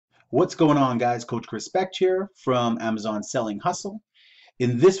What's going on, guys? Coach Chrispect here from Amazon Selling Hustle.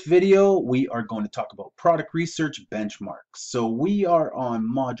 In this video, we are going to talk about product research benchmarks. So we are on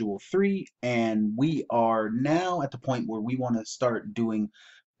module 3 and we are now at the point where we want to start doing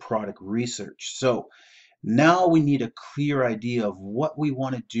product research. So now we need a clear idea of what we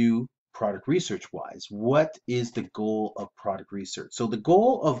want to do product research wise. What is the goal of product research? So the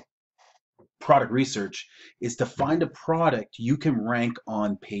goal of product research is to find a product you can rank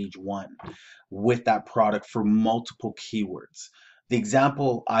on page 1 with that product for multiple keywords. The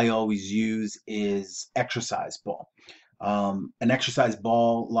example I always use is exercise ball. An exercise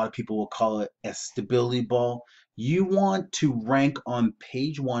ball, a lot of people will call it a stability ball. You want to rank on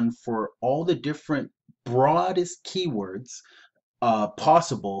page 1 for all the different broadest keywords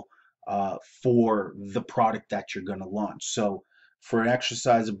possible for the product that you're going to launch. So for an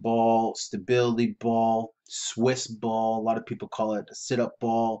exercise ball, stability ball, Swiss ball, a lot of people call it a sit-up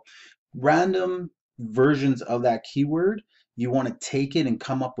ball, random versions of that keyword, you want to take it and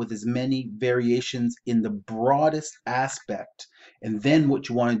come up with as many variations in the broadest aspect. And then what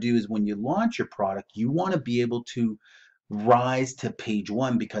you want to do is when you launch your product, you want to be able to rise to page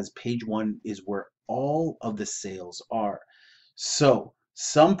 1 because page 1 is where all of the sales are. So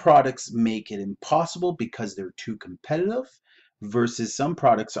some products make it impossible because they're too competitive, versus some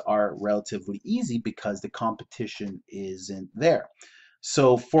products are relatively easy because the competition isn't there.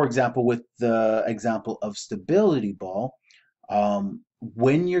 So for example, with the example of stability ball,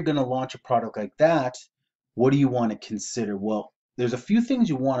 when you're going to launch a product like that, what do you want to consider? Well, there's a few things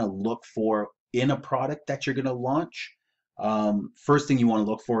you want to look for in a product that you're going to launch. First thing you want to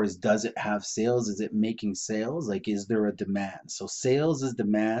look for is, does it have sales? Is it making sales? Like, is there a demand? So sales is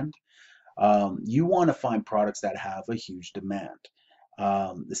demand. You want to find products that have a huge demand.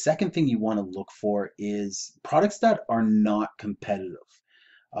 The second thing you want to look for is products that are not competitive.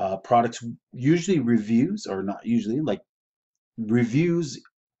 Products, usually reviews, or not usually, like reviews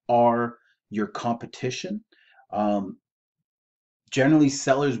are your competition. Generally,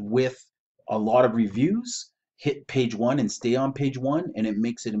 sellers with a lot of reviews hit page 1 and stay on page 1, and it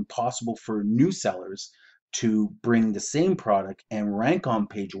makes it impossible for new sellers to bring the same product and rank on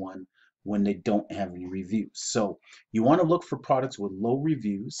page 1 when they don't have any reviews. So you want to look for products with low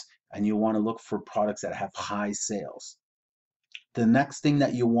reviews, and you want to look for products that have high sales. The next thing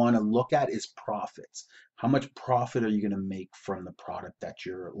that you want to look at is profits. How much profit are you going to make from the product that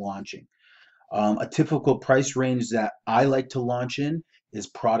you're launching? A typical price range that I like to launch in is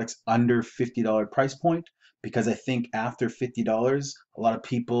products under $50 price point, because I think after $50, a lot of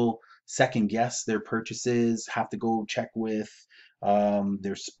people second guess their purchases, have to go check with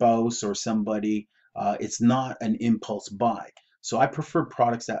their spouse or somebody. It's not an impulse buy. So I prefer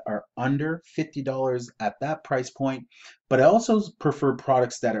products that are under $50 at that price point, but I also prefer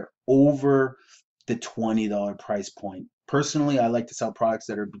products that are over the $20 price point. Personally, I like to sell products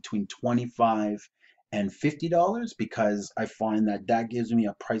that are between $25 and $50 because I find that that gives me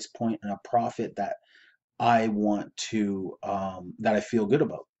a price point and a profit that I want to, that I feel good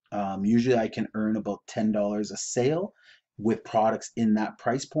about. Usually I can earn about $10 a sale with products in that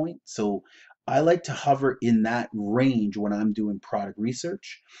price point. So I like to hover in that range when I'm doing product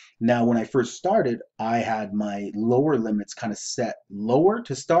research. Now, when I first started, I had my lower limits kind of set lower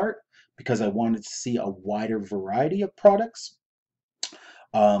to start because I wanted to see a wider variety of products.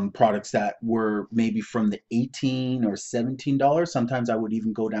 Products that were maybe from the $18 or $17. Sometimes I would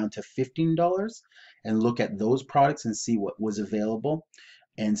even go down to $15 and look at those products and see what was available.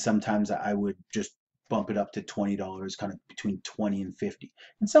 And sometimes I would just bump it up to $20, kind of between 20 and 50.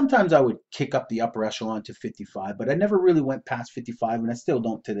 And sometimes I would kick up the upper echelon to 55, but I never really went past 55, and I still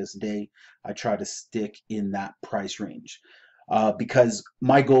don't to this day. I try to stick in that price range. Because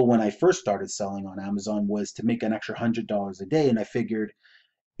my goal when I first started selling on Amazon was to make an extra $100 a day, and I figured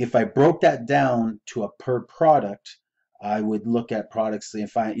if I broke that down to a per product, I would look at products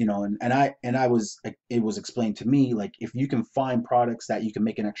if I, it was explained to me, like, if you can find products that you can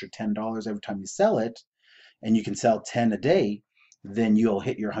make an extra $10 every time you sell it, and you can sell 10 a day, then you'll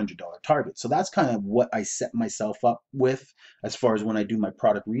hit your $100 target. So that's kind of what I set myself up with as far as when I do my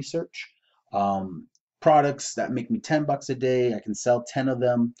product research. Products that make me $10 a day, I can sell 10 of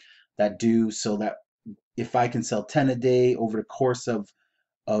them that do, so that if I can sell 10 a day over the course of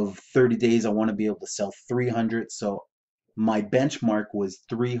 30 days, I want to be able to sell 300. So my benchmark was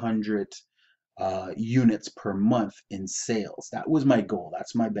 300 units per month in sales. That was my goal.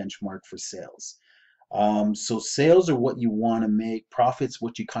 That's my benchmark for sales. So sales are what you want to make. Profits,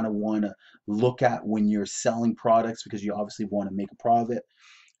 what you kind of want to look at when you're selling products, because you obviously want to make a profit.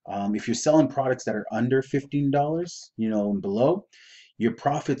 If you're selling products that are under $15, and below, your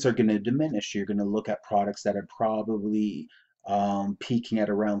profits are going to diminish. You're going to look at products that are probably peaking at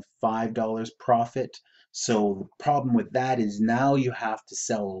around $5 profit. So the problem with that is now you have to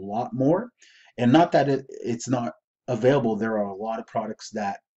sell a lot more. And not that it's not available. There are a lot of products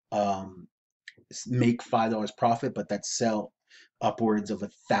that um, make $5 profit, but that sell upwards of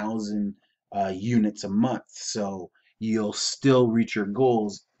 1,000 units a month. So you'll still reach your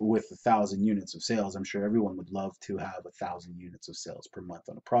goals with 1,000 units of sales. I'm sure everyone would love to have 1,000 units of sales per month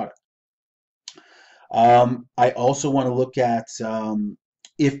on a product. I also want to look at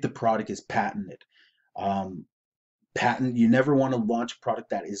if the product is patented. Um, you never want to launch a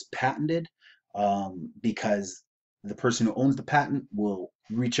product that is patented, because the person who owns the patent will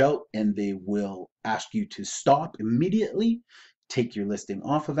reach out and they will ask you to stop immediately, take your listing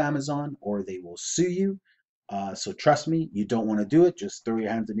off of Amazon, or they will sue you. So trust me, you don't want to do it. Just throw your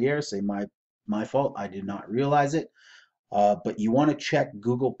hands in the air, say my fault, I did not realize it. But you want to check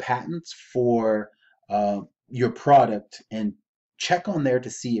Google Patents for your product and check on there to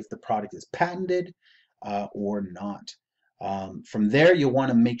see if the product is patented or not. From there, you want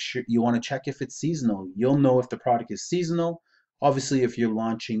to make sure you want to check if it's seasonal. You'll know if the product is seasonal. Obviously, if you're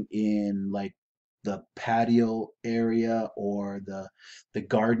launching in like the patio area or the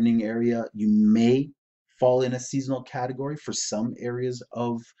gardening area, you may fall in a seasonal category for some areas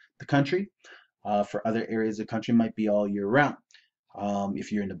of the country. For other areas of the country, might be all year round.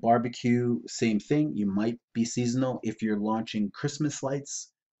 If you're into barbecue, same thing. You might be seasonal. If you're launching Christmas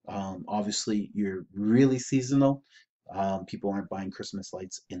lights, obviously you're really seasonal. People aren't buying Christmas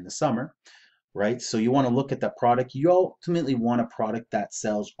lights in the summer, right? So you want to look at that product. You ultimately want a product that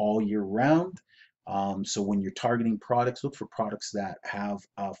sells all year round. So when you're targeting products, look for products that have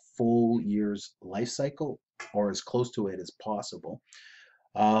a full year's life cycle or as close to it as possible.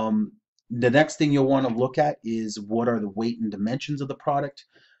 Um, the next thing you'll want to look at is what are the weight and dimensions of the product.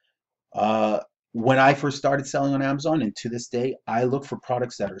 Uh, when I first started selling on Amazon, and to this day, I look for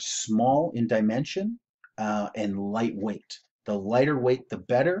products that are small in dimension and lightweight. The lighter weight, the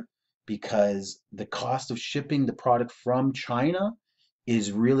better, because the cost of shipping the product from China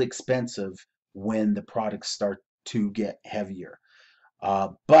is really expensive when the products start to get heavier.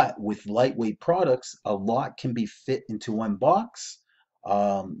 But with lightweight products, a lot can be fit into one box.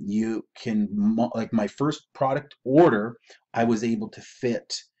 You can, like my first product order, I was able to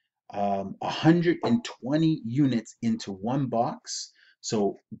fit 120 units into one box.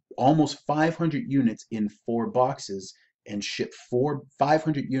 So almost 500 units in 4 boxes, and ship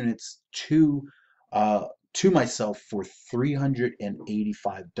 500 units to myself for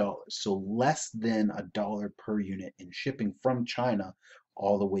 $385. So less than $1 per unit in shipping from China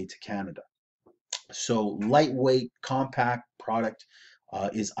all the way to Canada. So lightweight, compact product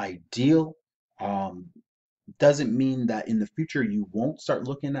is ideal. Um, doesn't mean that in the future you won't start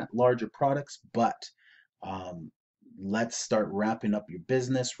looking at larger products, but um, let's start wrapping up your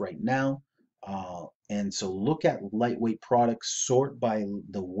business right now. And so look at lightweight products, sort by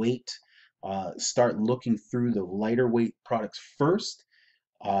the weight, start looking through the lighter weight products first,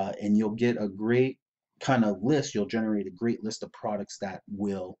 and you'll get a great kind of list. You'll generate a great list of products that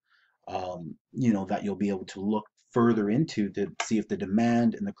will, that you'll be able to look further into to see if the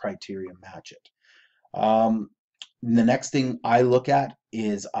demand and the criteria match it. Um, the next thing I look at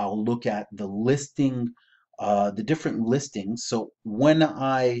is I'll look at the listing, the different listings. So when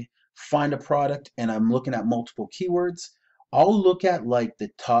I find a product and I'm looking at multiple keywords, I'll look at like the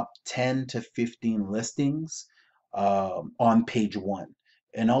top 10 to 15 listings on page one.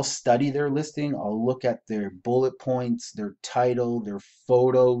 And I'll study their listing. I'll look at their bullet points, their title, their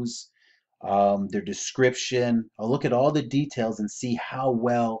photos, their description. I'll look at all the details and see how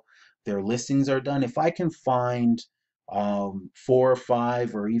well their listings are done. If I can find 4 or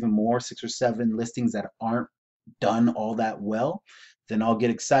 5 or even more, 6 or 7 listings that aren't done all that well, then I'll get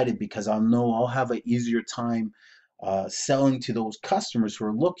excited because I'll know I'll have an easier time selling to those customers who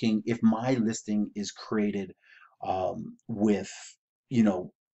are looking if my listing is created with, you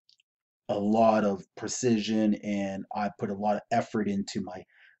know, a lot of precision, and I put a lot of effort into my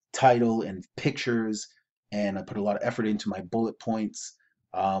title and pictures, and I put a lot of effort into my bullet points.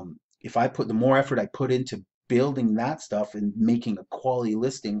 If I put the more effort I put into building that stuff and making a quality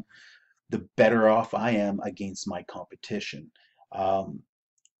listing, the better off I am against my competition. Um,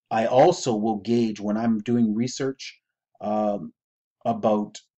 I also will gauge when I'm doing research um,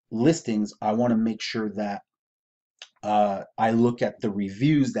 about listings. I want to make sure that I look at the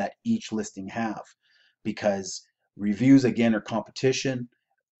reviews that each listing have, because reviews again are competition.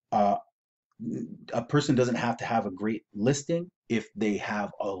 Uh, a person doesn't have to have a great listing if they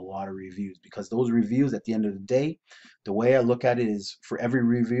have a lot of reviews, because those reviews, at the end of the day, the way I look at it is, for every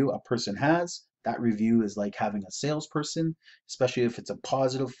review a person has, that review is like having a salesperson, especially if it's a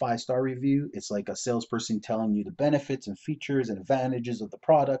positive 5-star review. It's like a salesperson telling you the benefits and features and advantages of the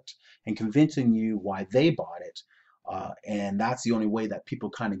product and convincing you why they bought it. And that's the only way that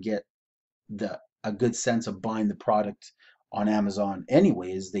people kind of get a good sense of buying the product on Amazon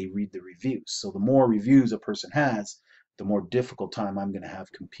anyway, is they read the reviews. So the more reviews a person has, the more difficult time I'm going to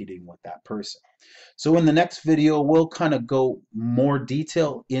have competing with that person. So in the next video, we'll kind of go more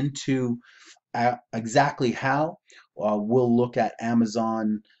detail into exactly how we'll look at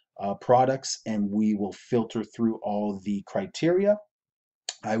Amazon products, and we will filter through all the criteria.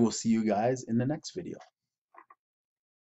 I will see you guys in the next video.